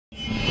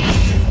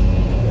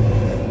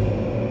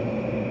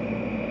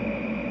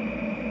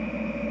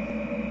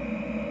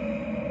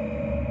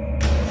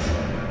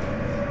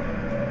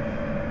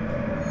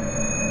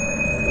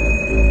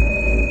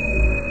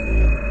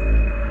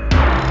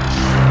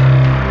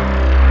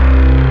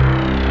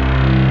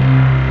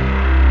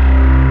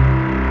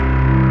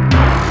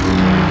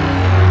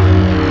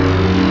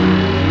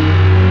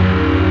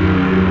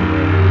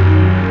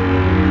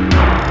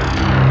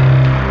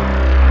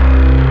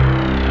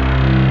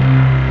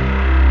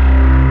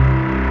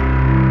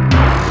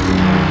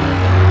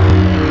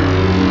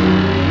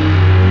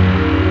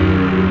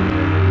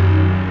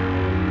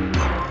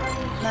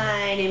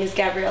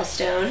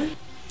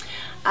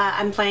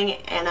I'm playing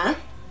Anna,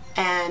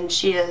 and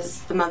she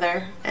is the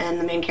mother and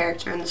the main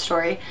character in the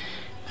story.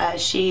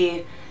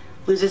 She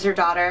loses her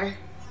daughter,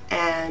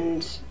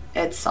 and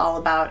it's all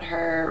about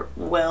her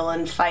will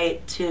and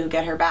fight to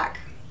get her back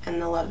and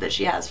the love that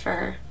she has for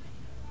her.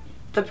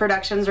 The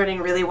production's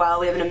running really well.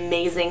 We have an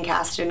amazing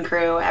cast and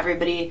crew.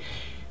 Everybody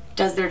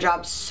does their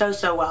job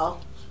so well.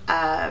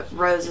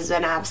 Rose has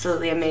been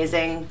absolutely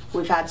amazing.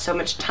 We've had so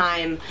much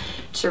time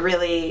to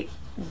really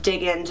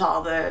dig into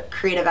all the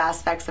creative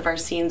aspects of our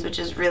scenes, which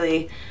is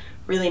really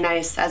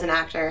nice as an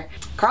actor.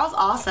 Carl's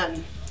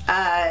awesome.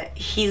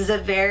 He's a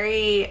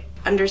very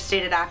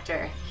understated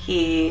actor.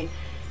 He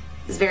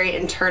is very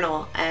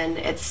internal, and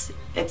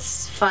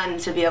it's fun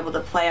to be able to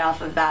play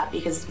off of that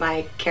because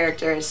my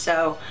character is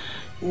so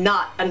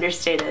not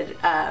understated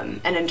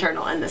and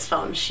internal in this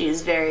film.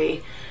 She's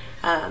very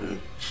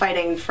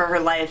fighting for her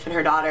life and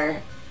her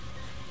daughter.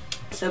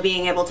 So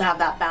being able to have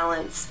that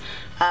balance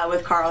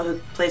with Carl, who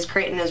plays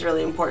Creighton, is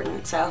really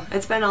important. So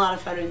it's been a lot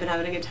of fun. We've been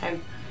having a good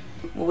time.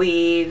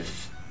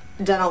 We've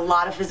done a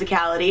lot of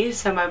physicality,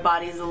 so my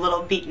body's a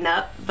little beaten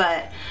up,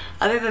 but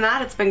other than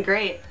that, it's been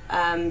great.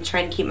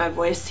 Trying to keep my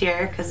voice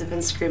here because I've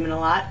been screaming a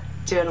lot,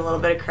 doing a little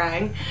bit of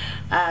crying,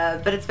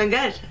 but it's been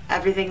good.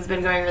 Everything's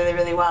been going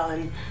really well,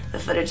 and the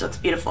footage looks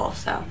beautiful,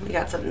 so we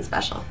got something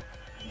special.